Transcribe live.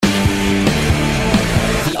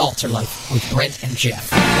AltarLife with Brent and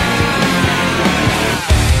Jeff.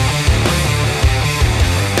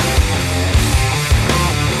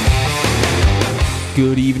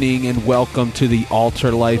 Good evening and welcome to the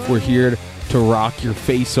AltarLife. We're here to rock your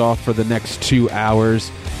face off for the next 2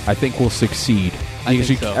 hours. I think we'll succeed. As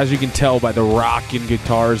you can tell by the rock and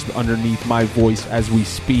guitars underneath my voice as we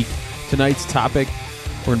speak. Tonight's topic,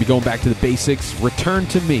 we're going to be going back to the basics. Return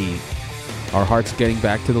to me. Our hearts getting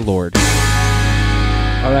back to the Lord.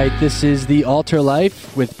 All right, this is the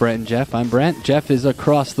AltarLife with Brent and Jeff. I'm Brent. Jeff is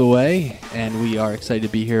across the way, and we are excited to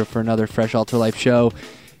be here for another fresh AltarLife show.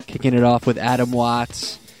 Kicking it off with Adam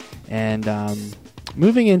Watts, and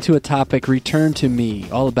moving into a topic, Return to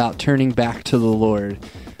Me, all about turning back to the Lord.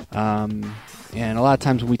 And a lot of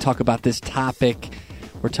times when we talk about this topic,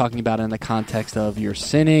 we're talking about it in the context of you're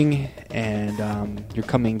sinning and you're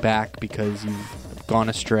coming back because you've gone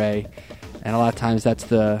astray. And a lot of times that's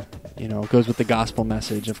it goes with the gospel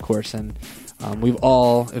message, of course. And we've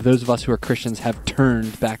all, if those of us who are Christians, have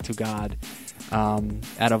turned back to God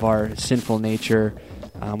out of our sinful nature,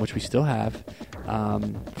 which we still have,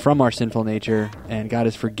 from our sinful nature, and God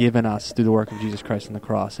has forgiven us through the work of Jesus Christ on the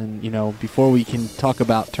cross. And, before we can talk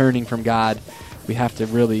about turning from God, we have to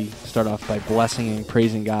really start off by blessing and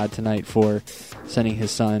praising God tonight for sending His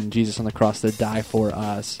Son, Jesus, on the cross to die for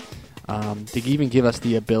us, to even give us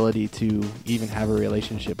the ability to even have a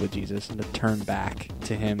relationship with Jesus and to turn back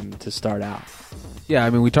to Him to start out. Yeah, I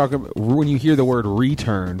mean, when you hear the word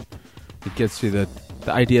return, it gets you the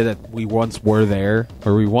idea that we once were there,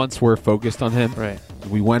 or we once were focused on Him. Right.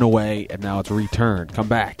 We went away, and now it's a return. Come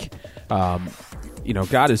back.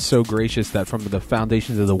 God is so gracious that from the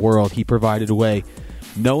foundations of the world, He provided a way,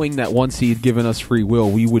 knowing that once He had given us free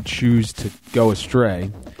will, we would choose to go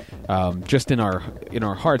astray. Just in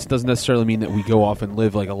our hearts doesn't necessarily mean that we go off and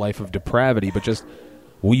live like a life of depravity, but just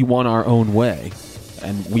we want our own way,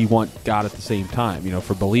 and we want God at the same time.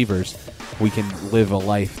 For believers, we can live a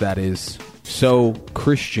life that is so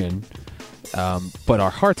Christian, but our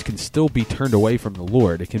hearts can still be turned away from the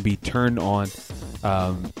Lord. It can be turned on,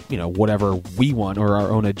 whatever we want, or our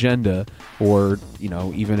own agenda, or,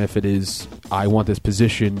 even if it is, I want this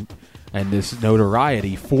position and this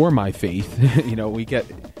notoriety for my faith. We get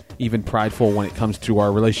even prideful when it comes to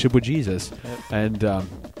our relationship with Jesus. Yep. And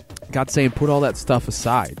God's saying, put all that stuff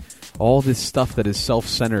aside. All this stuff that is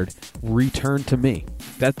self-centered, return to me.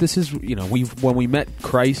 That this is, when we met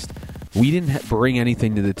Christ, we didn't bring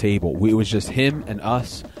anything to the table. It was just Him and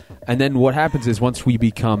us. And then what happens is once we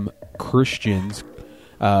become Christians,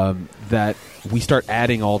 that we start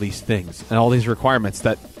adding all these things and all these requirements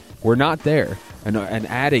that were not there, and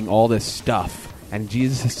adding all this stuff. And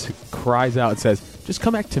Jesus cries out and says, just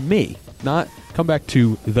come back to me, not come back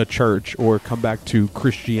to the church or come back to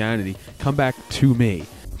Christianity. Come back to me.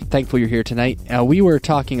 Thankful you're here tonight. We were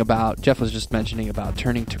talking about, Jeff was just mentioning about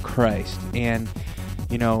turning to Christ, and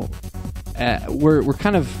we're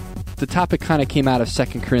kind of, the topic kind of came out of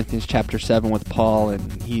 2 Corinthians chapter 7 with Paul,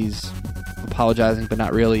 and he's apologizing, but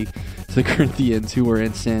not really, to the Corinthians who were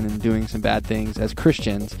in sin and doing some bad things as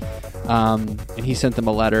Christians. And he sent them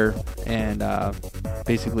a letter and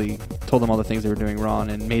basically told them all the things they were doing wrong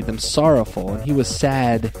and made them sorrowful. And he was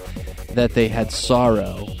sad that they had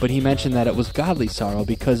sorrow, but he mentioned that it was godly sorrow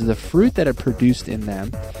because the fruit that it produced in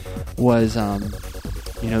them was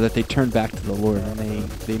that they turned back to the Lord, and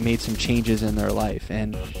they made some changes in their life.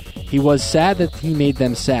 And he was sad that he made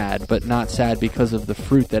them sad, but not sad because of the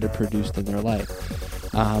fruit that it produced in their life.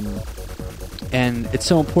 And it's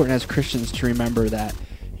so important as Christians to remember that,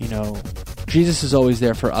 Jesus is always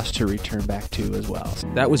there for us to return back to as well.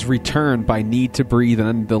 That was return by need to breathe. And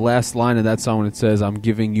then the last line of that song, it says, I'm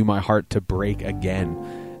giving you my heart to break again.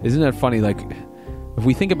 Isn't that funny? Like, if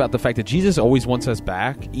we think about the fact that Jesus always wants us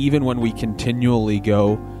back, even when we continually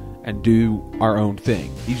go and do our own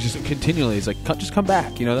thing. He just continually is like, just come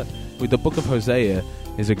back. The book of Hosea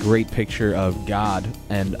is a great picture of God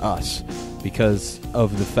and us, because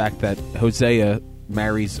of the fact that Hosea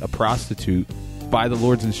marries a prostitute by the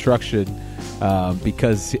Lord's instruction,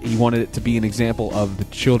 because he wanted it to be an example of the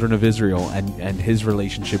children of Israel and his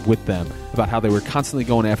relationship with them, about how they were constantly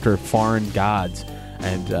going after foreign gods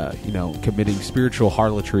and committing spiritual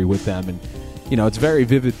harlotry with them. And it's a very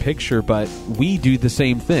vivid picture, but we do the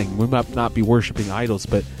same thing. We might not be worshiping idols,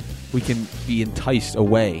 but we can be enticed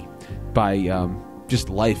away by just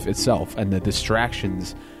life itself and the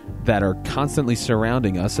distractions that are constantly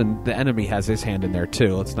surrounding us. And the enemy has his hand in there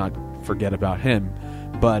too. Let's not forget about him.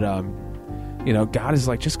 But God is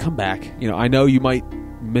like, just come back. I know you might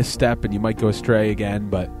misstep and you might go astray again,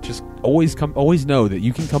 but just always know that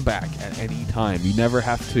you can come back at any time. You never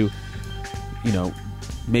have to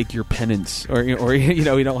make your penance, or you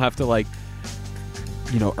don't have to like,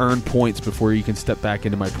 earn points before you can step back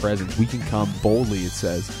into my presence. We can come boldly, it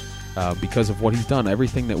says, because of what he's done.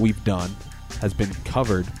 Everything that we've done has been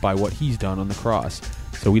covered by what he's done on the cross.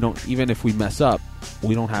 So we don't, even if we mess up,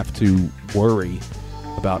 we don't have to worry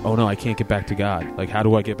about, oh no, I can't get back to God. Like, how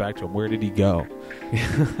do I get back to him? Where did he go?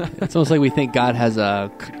 It's almost like we think God has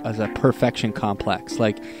a perfection complex.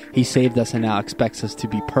 Like, he saved us and now expects us to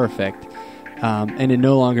be perfect. And in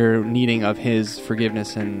no longer needing of his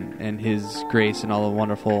forgiveness and his grace and all the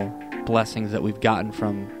wonderful blessings that we've gotten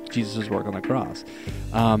from Jesus' work on the cross.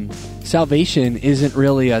 Salvation isn't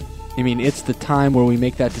really it's the time where we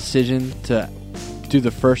make that decision to do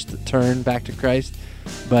the first turn back to Christ.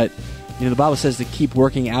 But, the Bible says to keep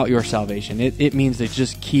working out your salvation. It means to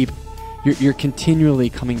just keep, you're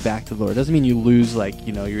continually coming back to the Lord. It doesn't mean you lose,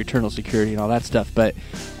 your eternal security and all that stuff, but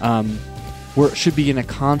we should be in a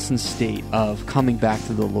constant state of coming back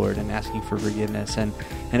to the Lord and asking for forgiveness, and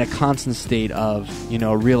a constant state of,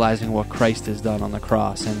 realizing what Christ has done on the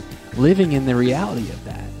cross and living in the reality of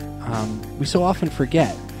that. We so often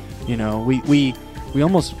forget, we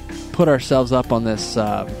almost put ourselves up on this,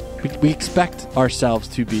 we expect ourselves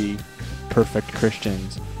to be perfect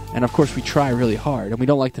Christians. And of course we try really hard, and we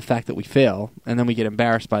don't like the fact that we fail, and then we get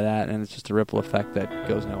embarrassed by that, and it's just a ripple effect that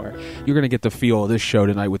goes nowhere. You're going to get the feel of this show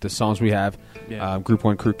tonight with the songs we have. Yeah. Group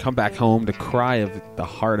 1 crew, Come Back Home, the cry of the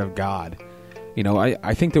heart of God.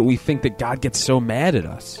 I think that we think that God gets so mad at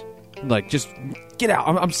us. Like, just get out.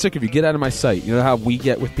 I'm sick of you. Get out of my sight. You know how we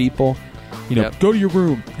get with people? Yep. Go to your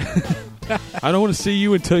room. I don't want to see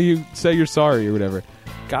you until you say you're sorry or whatever.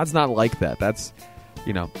 God's not like that. That's,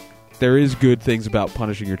 there is good things about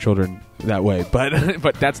punishing your children that way,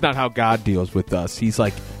 but that's not how God deals with us. He's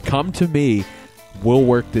like, come to me, we'll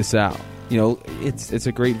work this out. It's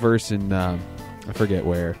a great verse in, I forget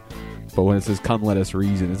where, but when it says, come let us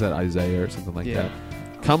reason, is that Isaiah or something like that?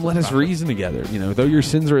 Come let us reason together. Though your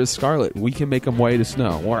sins are as scarlet, we can make them white as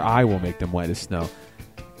snow, or I will make them white as snow.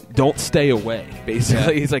 Don't stay away,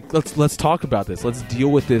 basically. He's like, let's talk about this. Let's deal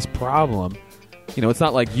with this problem. It's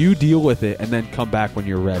not like you deal with it and then come back when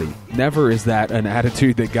you're ready. Never is that an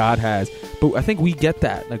attitude that God has. But I think we get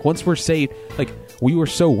that. Like, once we're saved, like, we were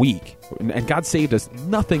so weak, and God saved us,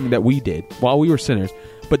 nothing that we did while we were sinners.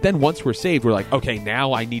 But then once we're saved, we're like, okay,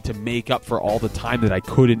 now I need to make up for all the time that I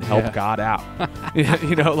couldn't help God out.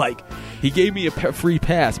 Like, he gave me a free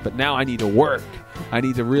pass, but now I need to work. I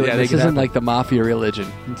need to really make this it isn't happen. like the mafia religion.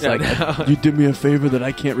 It's Yeah, like, no. you did me a favor that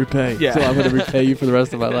I can't repay, so I'm going to repay you for the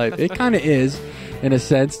rest of my life. It kind of is, in a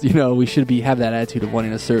sense. We should have that attitude of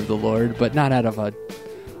wanting to serve the Lord, but not out of a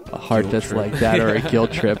heart guilt that's trip. like that, or a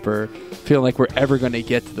guilt trip, or feeling like we're ever going to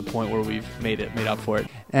get to the point where we've made up for it.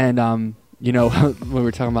 And when we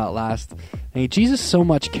were talking about last, Jesus so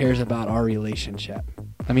much cares about our relationship.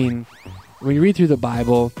 When you read through the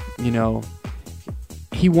Bible,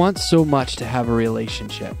 he wants so much to have a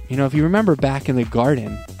relationship. If you remember back in the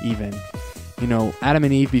garden, even, Adam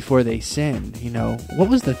and Eve, before they sinned, what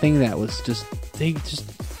was the thing that was they just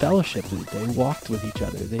fellowshiped. They walked with each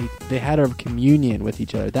other. They had a communion with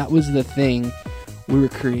each other. That was the thing we were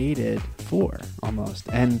created for, almost.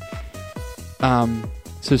 And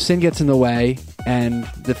so sin gets in the way, and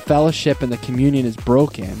the fellowship and the communion is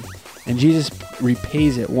broken, and Jesus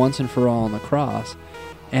repays it once and for all on the cross.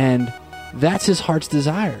 And that's his heart's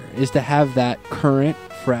desire, is to have that current,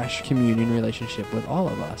 fresh communion relationship with all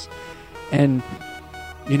of us. And,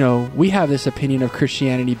 we have this opinion of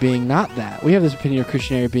Christianity being not that. We have this opinion of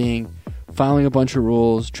Christianity being following a bunch of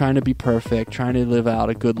rules, trying to be perfect, trying to live out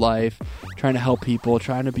a good life, trying to help people,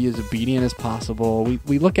 trying to be as obedient as possible.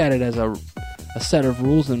 We look at it as a set of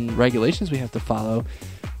rules and regulations we have to follow,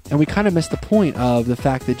 and we kind of miss the point of the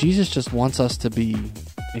fact that Jesus just wants us to be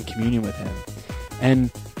in communion with him. And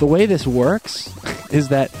the way this works is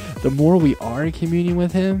that the more we are in communion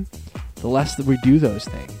with him, the less that we do those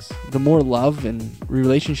things. The more love and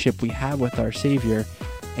relationship we have with our Savior,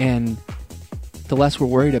 and the less we're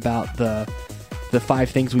worried about the 5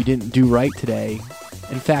 things we didn't do right today.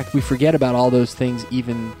 In fact, we forget about all those things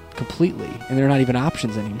even completely, and they're not even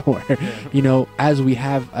options anymore. As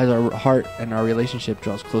our heart and our relationship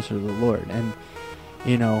draws closer to the Lord.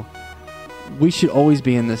 And, we should always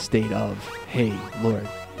be in this state of, hey, Lord,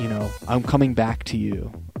 I'm coming back to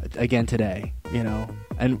you again today,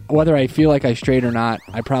 and whether I feel like I strayed or not,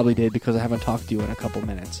 I probably did, because I haven't talked to you in a couple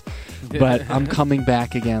minutes, but I'm coming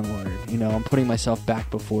back again, Lord. I'm putting myself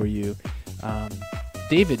back before you.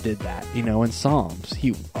 David did that, in Psalms.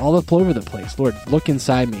 He all up over the place. Lord, look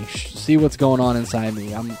inside me, see what's going on inside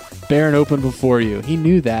me. I'm bare and open before you. He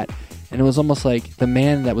knew that, and it was almost like the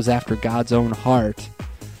man that was after God's own heart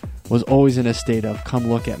was always in a state of "come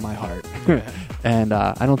look at my heart," and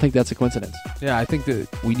I don't think that's a coincidence. Yeah, I think that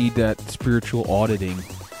we need that spiritual auditing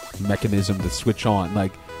mechanism to switch on.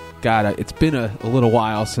 Like, God, it's been a little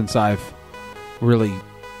while since I've really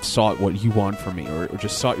sought what you want from me, or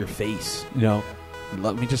just sought your face.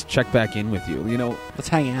 Let me just check back in with you. Let's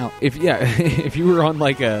hang out. If you were on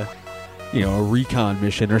like a recon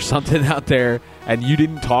mission or something out there, and you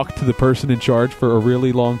didn't talk to the person in charge for a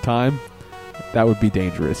really long time, that would be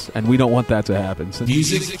dangerous, and we don't want that to happen.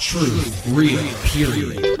 Music, truth, real,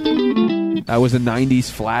 period. That was a 90s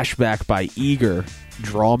flashback by Eager,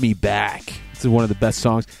 Draw Me Back. It's one of the best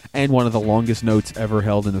songs, and one of the longest notes ever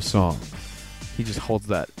held in a song. He just holds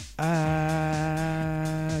that,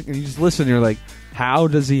 and you just listen, and you're like, how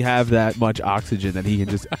does he have that much oxygen that he can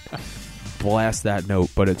just blast that note?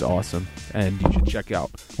 But it's awesome, and you should check out.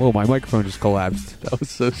 Whoa, my microphone just collapsed. That was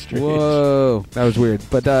so strange. Whoa, that was weird.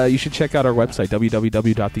 But you should check out our website,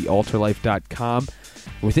 www.thealtarlife.com.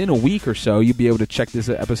 Within a week or so, you'll be able to check this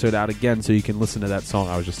episode out again, so you can listen to that song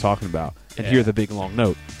I was just talking about and hear the big long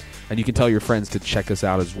note. And you can tell your friends to check us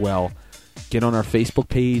out as well. Get on our Facebook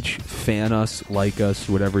page, fan us, like us,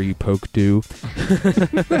 whatever you poke do.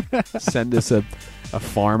 Send us a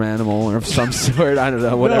farm animal or of some sort. I don't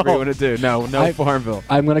know, whatever you want to do. No Farmville.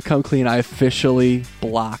 I'm going to come clean. I officially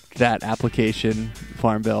blocked that application,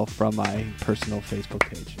 Farmville, from my personal Facebook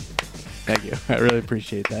page. Thank you. I really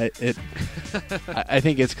appreciate that. I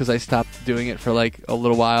think it's because I stopped doing it for like a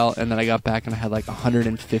little while, and then I got back and I had like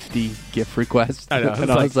 150 gift requests. I know.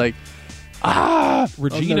 And I was like,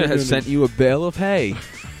 Regina has sent you a bale of hay.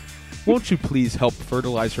 Won't you please help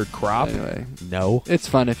fertilize her crop? Anyway. No. It's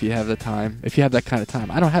fun if you have the time. If you have that kind of time.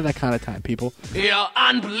 I don't have that kind of time, people. You're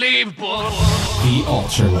unbelievable. The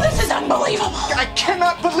AltarLife. This is unbelievable. I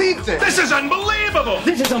cannot believe this. This is unbelievable.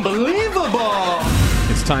 This is unbelievable.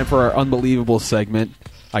 It's time for our unbelievable segment,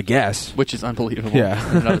 I guess. Which is unbelievable Yeah.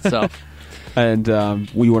 in and of itself. And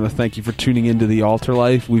we want to thank you for tuning into the Altar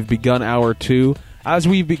Life. We've begun hour 2, as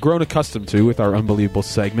we've grown accustomed to with our unbelievable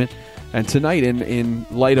segment. And tonight, in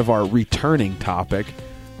light of our returning topic,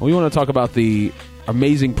 we want to talk about the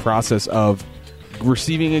amazing process of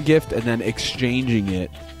receiving a gift and then exchanging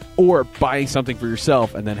it, or buying something for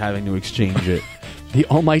yourself and then having to exchange it. The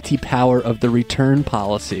almighty power of the return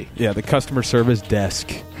policy. Yeah, the customer service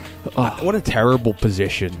desk. What a terrible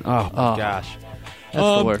position. Oh, my gosh.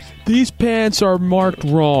 That's the worst. These pants are marked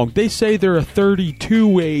wrong. They say they're a 32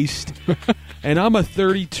 waist, and I'm a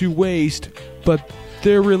 32 waist, but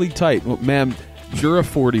they're really tight. Well, ma'am, you're a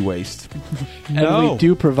 40 waist. And we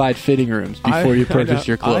do provide fitting rooms before you purchase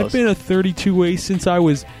your clothes. I've been a 32 waist since I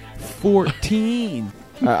was 14.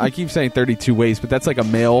 I keep saying 32 waist, but that's like a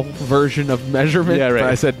male version of measurement. Yeah, right. But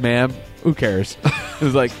I said, ma'am, who cares? It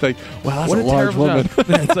was like wow, that's what a large terrible woman. job.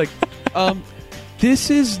 It's like, this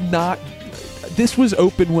is not... This was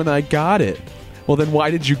open when I got it. Well, then why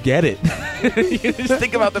did you get it? You just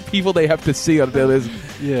think about the people they have to see on this.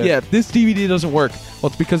 Yeah, this DVD doesn't work. Well,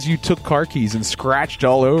 it's because you took car keys and scratched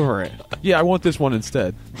all over it. Yeah, I want this one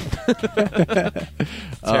instead.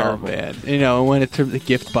 Oh, man. When it's the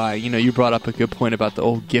gift buying, you brought up a good point about the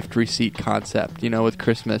old gift receipt concept, with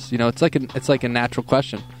Christmas. It's like a natural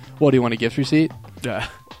question. Well, do you want a gift receipt? Yeah.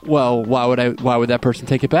 Well, why would that person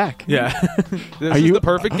take it back? Yeah. This is the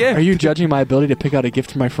perfect gift. Are you judging my ability to pick out a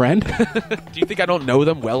gift for my friend? Do you think I don't know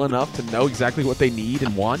them well enough to know exactly what they need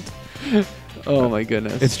and want? Oh, my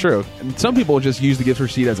goodness. It's true. And some people just use the gift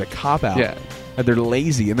receipt as a cop-out. Yeah. And they're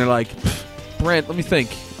lazy. And they're like, Brent, let me think.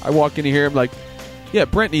 I walk in here, I'm like, yeah,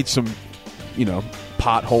 Brent needs some,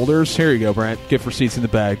 pot holders. Here you go, Brent. Gift receipts in the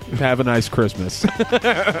bag. Have a nice Christmas.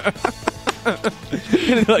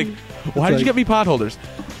 And they're like, why did you get me pot holders?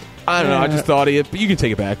 I don't know. I just thought of it, but you can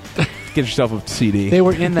take it back. Get yourself a CD. They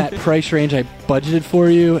were in that price range I budgeted for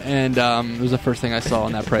you, and it was the first thing I saw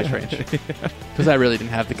in that price range. Because I really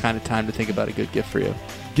didn't have the kind of time to think about a good gift for you.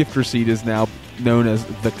 Gift receipt is now known as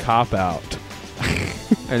the cop-out.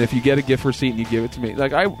 And if you get a gift receipt and you give it to me,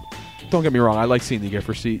 don't get me wrong, I like seeing the gift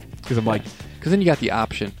receipt, because I'm like... Because then you got the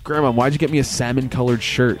option. Grandma, why'd you get me a salmon-colored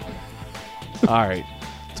shirt? All right,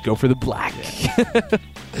 let's go for the black. Yeah.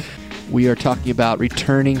 We are talking about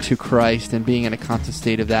returning to Christ and being in a constant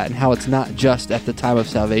state of that, and how it's not just at the time of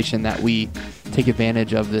salvation that we take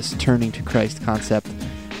advantage of this turning to Christ concept,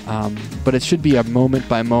 but it should be a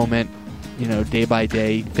moment-by-moment,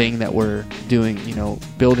 day-by-day thing that we're doing,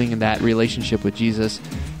 building that relationship with Jesus,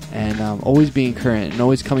 and always being current and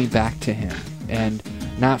always coming back to Him, and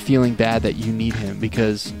not feeling bad that you need Him,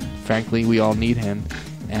 because, frankly, we all need Him,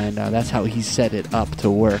 and that's how He set it up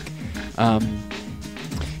to work.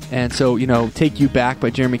 And so, Take You Back by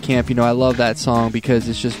Jeremy Camp, I love that song because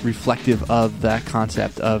it's just reflective of that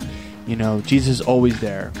concept of Jesus is always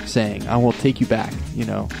there saying, I will take you back,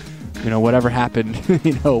 whatever happened,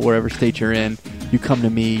 wherever state you're in, you come to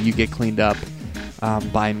me, you get cleaned up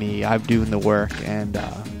by me. I'm doing the work, and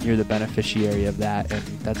you're the beneficiary of that, and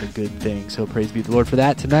that's a good thing. So praise be the Lord for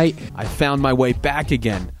that tonight. I found my way back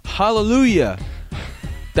again. Hallelujah.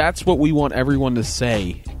 That's what we want everyone to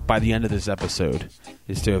say by the end of this episode,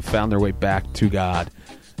 is to have found their way back to God.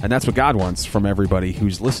 And that's what God wants from everybody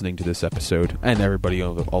who's listening to this episode, and everybody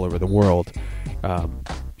all over the world.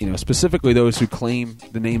 Specifically those who claim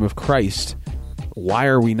the name of Christ. Why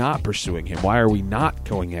are we not pursuing him? Why are we not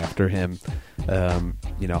going after him?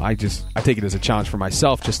 I take it as a challenge for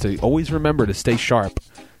myself just to always remember to stay sharp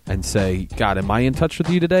and say, God, am I in touch with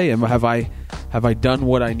you today? Have I done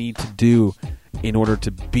what I need to do in order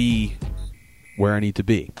to be where I need to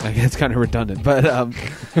be? I guess it's kind of redundant, but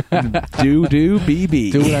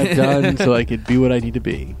be. Do what I've done so I can be what I need to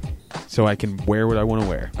be. So I can wear what I want to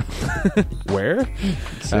wear. Wear?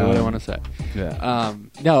 Say what I want to say. Yeah.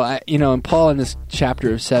 And Paul in this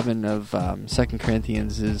chapter 7 of 2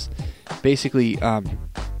 Corinthians is basically, I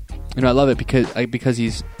love it because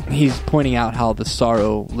he's pointing out how the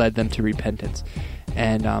sorrow led them to repentance,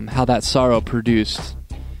 and how that sorrow produced.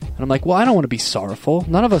 And I'm like, well, I don't want to be sorrowful.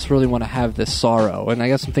 None of us really want to have this sorrow. And I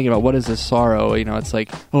guess I'm thinking about, what is this sorrow? It's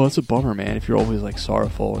like, oh, it's a bummer, man, if you're always like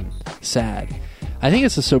sorrowful and sad. I think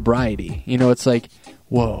it's a sobriety. It's like,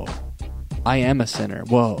 whoa, I am a sinner.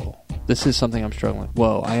 Whoa, this is something I'm struggling with.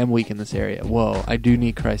 Whoa, I am weak in this area. Whoa, I do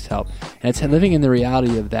need Christ's help. And it's living in the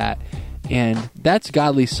reality of that. And that's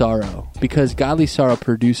godly sorrow, because godly sorrow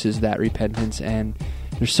produces that repentance. And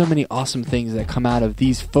there's so many awesome things that come out of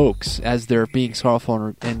these folks as they're being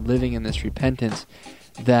sorrowful and living in this repentance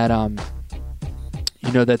that,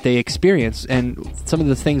 that they experience. And some of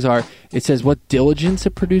the things are, it says, what diligence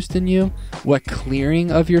it produced in you, what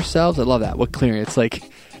clearing of yourselves. I love that. What clearing? It's like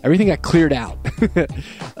everything got cleared out.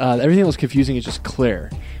 Everything that was confusing is just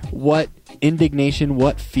clear. What indignation,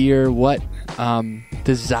 what fear, what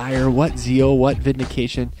desire, what zeal, what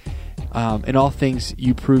vindication. In all things,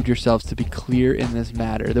 you proved yourselves to be clear in this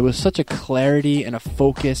matter. There was such a clarity and a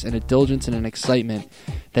focus and a diligence and an excitement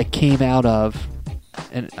that came out of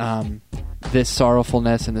this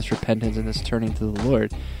sorrowfulness and this repentance and this turning to the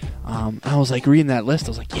Lord. I was like reading that list. I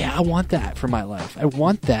was like, yeah, I want that for my life. I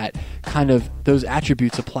want that kind of those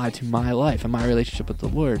attributes applied to my life and my relationship with the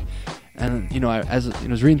Lord. And as I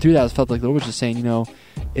was reading through that, I felt like the Lord was just saying,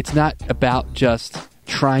 it's not about just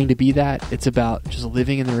trying to be that. It's about just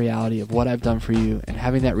living in the reality of what I've done for you and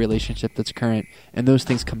having that relationship that's current, and those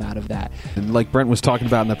things come out of that. And like Brent was talking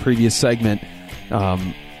about in the previous segment,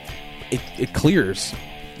 it clears.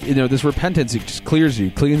 This repentance, it just clears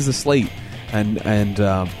you, cleans the slate, and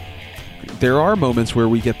there are moments where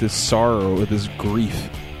we get this sorrow or this grief,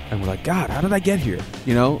 and we're like, God, how did I get here?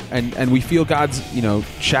 And we feel God's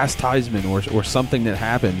chastisement or something that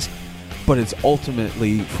happens. But it's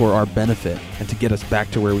ultimately for our benefit and to get us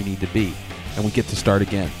back to where we need to be, and we get to start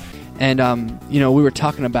again. And we were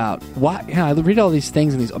talking about why. I read all these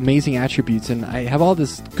things and these amazing attributes, and I have all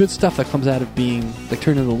this good stuff that comes out of being like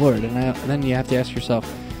turning to the Lord. And then you have to ask yourself,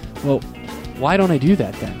 well, why don't I do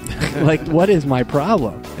that then? Like, what is my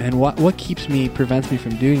problem, and what prevents me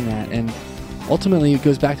from doing that? And ultimately, it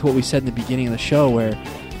goes back to what we said in the beginning of the show, where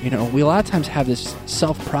we a lot of times have this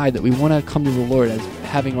self-pride that we want to come to the Lord as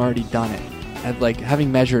having already done it, as like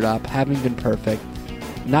having measured up, having been perfect,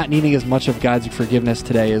 not needing as much of God's forgiveness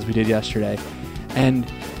today as we did yesterday.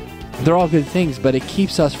 And they're all good things, but it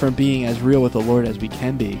keeps us from being as real with the Lord as we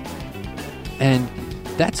can be. And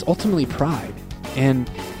that's ultimately pride. And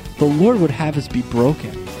the Lord would have us be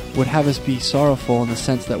broken, would have us be sorrowful in the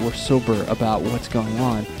sense that we're sober about what's going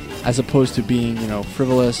on, as opposed to being,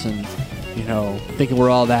 frivolous and thinking we're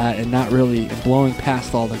all that and not really blowing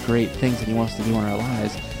past all the great things that he wants to do in our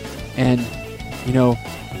lives. And,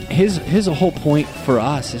 his whole point for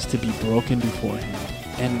us is to be broken before him.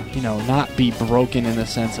 And, not be broken in the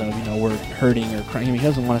sense of, we're hurting or crying. He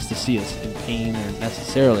doesn't want us to see us in pain or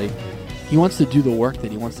necessarily. He wants to do the work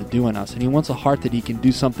that he wants to do in us. And he wants a heart that he can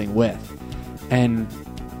do something with. And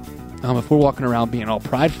if we're walking around being all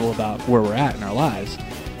prideful about where we're at in our lives,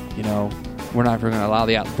 we're not ever going to allow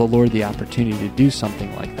the Lord the opportunity to do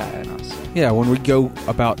something like that in us. Yeah, when we go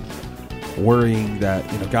about worrying that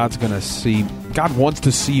God wants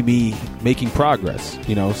to see me making progress.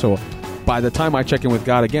 So by the time I check in with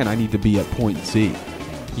God again, I need to be at point C.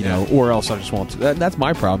 Or else I just won't. That's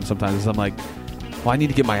my problem sometimes. Is I'm like, well, I need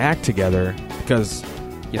to get my act together because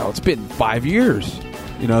it's been 5 years.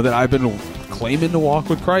 That I've been claiming to walk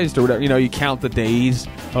with Christ or whatever. You count the days.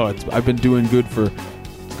 I've been doing good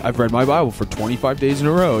I've read my Bible for 25 days in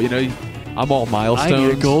a row. I'm all milestones. I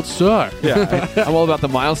need a gold star. Yeah, I'm all about the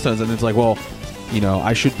milestones, and it's like, well,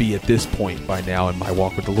 I should be at this point by now in my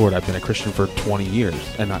walk with the Lord. I've been a Christian for 20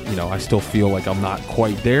 years, and I still feel like I'm not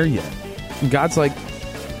quite there yet. And God's like,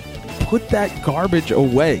 put that garbage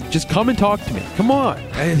away. Just come and talk to me. Come on.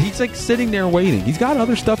 And he's like sitting there waiting. He's got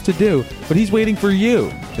other stuff to do, but he's waiting for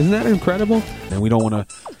you. Isn't that incredible? And we don't want to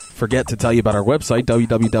forget to tell you about our website,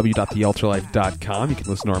 www.thealtarlife.com. You can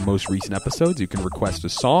listen to our most recent episodes. You can request a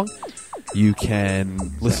song. You can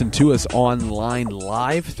listen to us online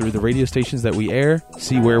live through the radio stations that we air,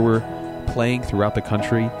 see where we're playing throughout the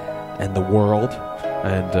country and the world.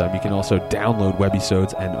 And you can also download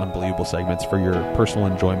webisodes and unbelievable segments for your personal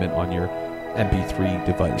enjoyment on your MP3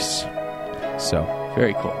 device. So,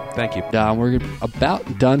 very cool. Thank you. We're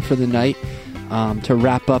about done for the night. To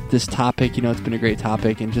wrap up this topic, it's been a great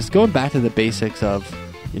topic, and just going back to the basics of,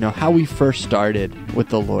 how we first started with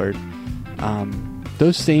the Lord.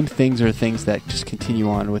 Those same things are things that just continue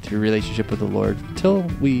on with your relationship with the Lord until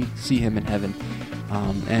we see Him in heaven.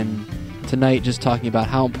 And tonight, just talking about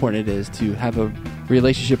how important it is to have a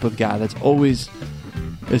relationship with God that's always,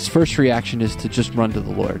 His first reaction is to just run to the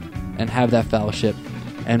Lord and have that fellowship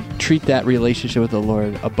and treat that relationship with the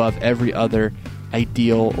Lord above every other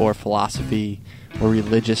ideal or philosophy or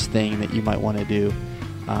religious thing that you might want to do,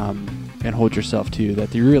 and hold yourself to, that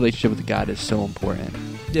the relationship with God is so important.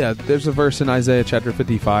 Yeah, there's a verse in Isaiah chapter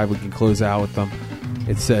 55 we can close out with them.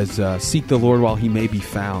 It says, seek the Lord while He may be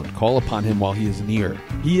found. Call upon Him while He is near.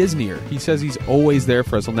 He is near. He says He's always there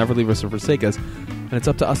for us. He'll never leave us or forsake us. And it's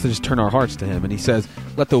up to us to just turn our hearts to Him. And He says,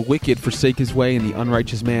 let the wicked forsake his way and the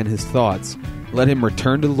unrighteous man his thoughts. Let him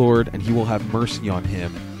return to the Lord, and He will have mercy on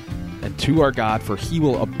him. And to our God, for He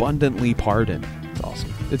will abundantly pardon. It's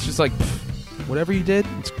awesome. It's just like, whatever you did,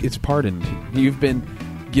 it's pardoned. You've been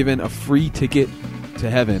given a free ticket to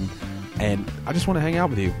heaven, and I just want to hang out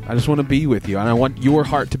with you. I just want to be with you, and I want your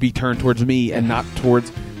heart to be turned towards me and not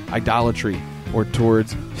towards idolatry or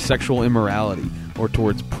towards sexual immorality or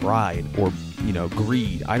towards pride or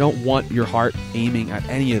greed. I don't want your heart aiming at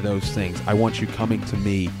any of those things. I want you coming to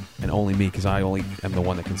me and only me, because I only am the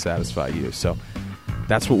one that can satisfy you. So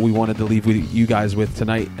that's what we wanted to leave with you guys with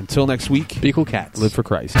tonight. Until next week, be cool cats. Live for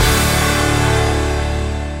Christ.